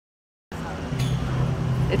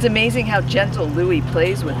It's amazing how gentle Louis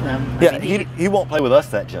plays with them. Yeah, I mean, he won't play with us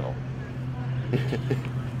that gentle.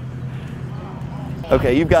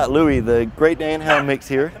 Okay, you've got Louis, the Great Dane Hound mix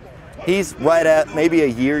here. He's right at maybe a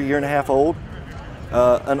year and a half old.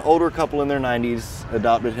 An older couple in their 90s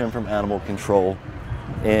adopted him from animal control,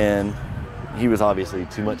 and he was obviously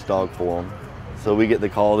too much dog for him. So we get the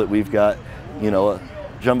call that we've got, you know, a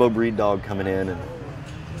jumbo breed dog coming in and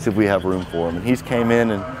see if we have room for him. And he's came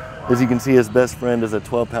in, and as you can see, his best friend is a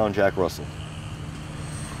 12-pound Jack Russell.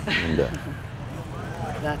 And,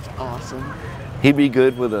 that's awesome. He'd be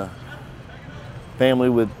good with a family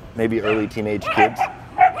with maybe early teenage kids.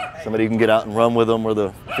 Somebody who can get out and run with them, where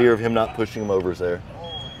the fear of him not pushing them over is there.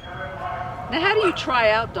 Now, how do you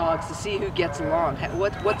try out dogs to see who gets along?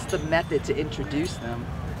 What's the method to introduce them?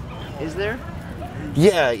 Is there?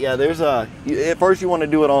 Yeah, there's at first you want to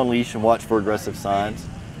do it on leash and watch for aggressive signs.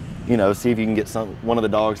 You know, see if you can get one of the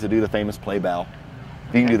dogs to do the famous play bow.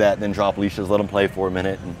 If you can do that, then drop leashes, let them play for a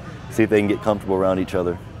minute, and see if they can get comfortable around each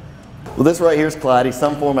other. Well, this right here is Clyde. He's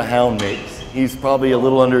some form of hound mix. He's probably a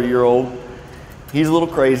little under a year old. He's a little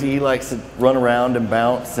crazy. He likes to run around and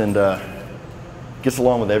bounce and gets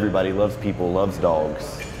along with everybody. Loves people, loves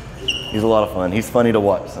dogs. He's a lot of fun. He's funny to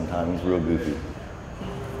watch sometimes. He's real goofy.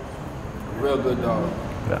 Real good dog.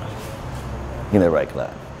 Yeah. You know, right,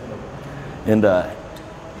 Clyde. And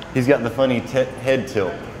he's got the funny head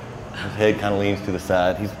tilt. His head kind of leans to the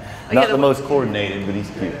side. He's not the most coordinated, but he's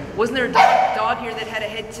cute. Wasn't there a dog here that had a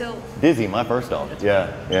head tilt? Dizzy, my first dog.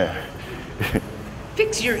 Yeah.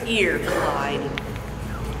 Fix your ear, Clyde.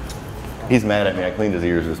 He's mad at me. I cleaned his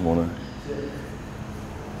ears this morning.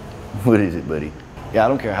 What is it, buddy? Yeah, I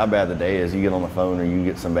don't care how bad the day is. You get on the phone or you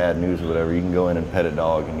get some bad news or whatever, you can go in and pet a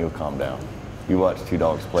dog and you'll calm down. You watch two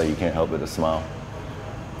dogs play, you can't help but to smile.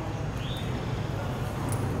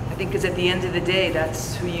 I think because at the end of the day,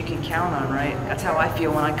 that's who you can count on, right? That's how I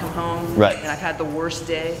feel when I come home. Right. And I've had the worst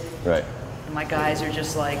day. Right. And my guys are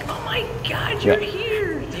just like, oh my God, you're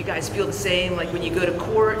here. Do you guys feel the same? Like when you go to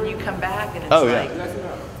court and you come back and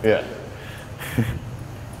it's Yeah.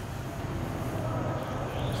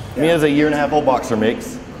 Mia's a year and a half old boxer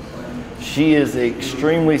mix. She is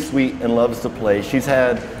extremely sweet and loves to play. She's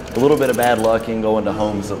had a little bit of bad luck in going to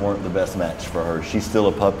homes that weren't the best match for her. She's still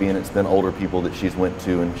a puppy, and it's been older people that she's went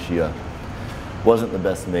to, and she wasn't the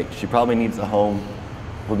best mix. She probably needs a home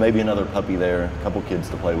with maybe another puppy there, a couple kids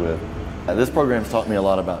to play with. This program's taught me a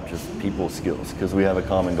lot about just people skills, because we have a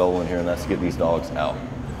common goal in here, and that's to get these dogs out.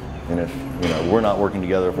 And if we're not working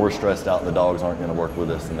together, if we're stressed out, the dogs aren't going to work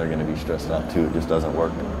with us, and they're going to be stressed out too. It just doesn't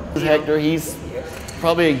work. This is Hector. He's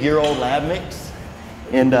probably a year-old lab mix,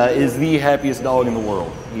 and is the happiest dog in the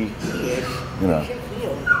world.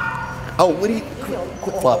 Oh, what are you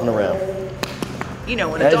quit flopping around? You know,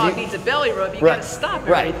 when a dog needs a belly rub, you got to stop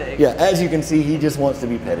everything. Yeah, as you can see, he just wants to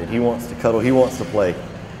be petted. He wants to cuddle. He wants to play.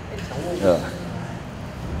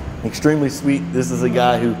 Extremely sweet. This is a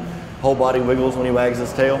guy who whole body wiggles when he wags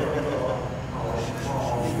his tail.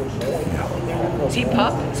 Is he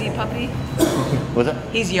pup? Is he a puppy? What's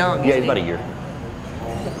that? He's young. Yeah, he's about a year.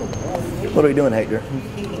 What are we doing, Hector?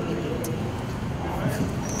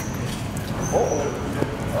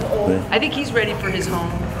 I think he's ready for his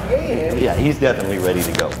home. Yeah, he's definitely ready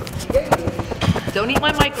to go. Don't eat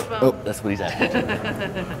my microphone. Oh, that's what he's asking.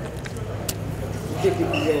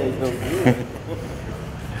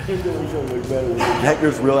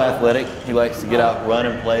 Hector's real athletic. He likes to get out, run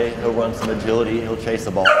and play. He'll run some agility. He'll chase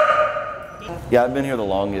the ball. Yeah, I've been here the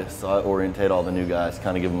longest, so I orientate all the new guys,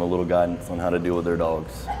 kind of give them a little guidance on how to deal with their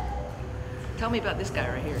dogs. Tell me about this guy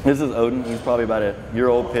right here. This is Odin. He's probably about a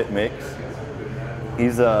year-old pit mix.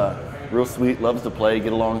 He's real sweet, loves to play,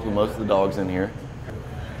 get along with most of the dogs in here.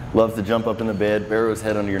 Loves to jump up in the bed, bury his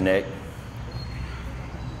head under your neck.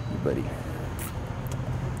 Buddy.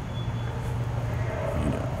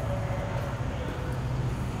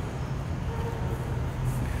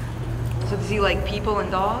 So does he like people and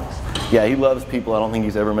dogs? Yeah, he loves people. I don't think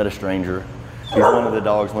he's ever met a stranger. He's one of the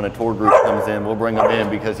dogs, when a tour group comes in, we'll bring him in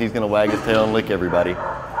because he's going to wag his tail and lick everybody.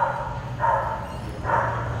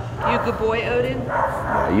 You a good boy, Odin?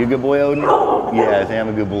 Yeah, you a good boy, Odin? Yes, I am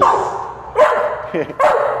a good boy.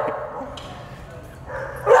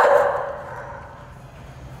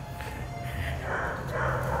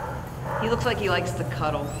 He looks like he likes to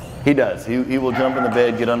cuddle. He does. He will jump in the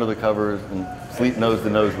bed, get under the covers, and sleep nose to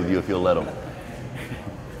nose with you if you'll let him.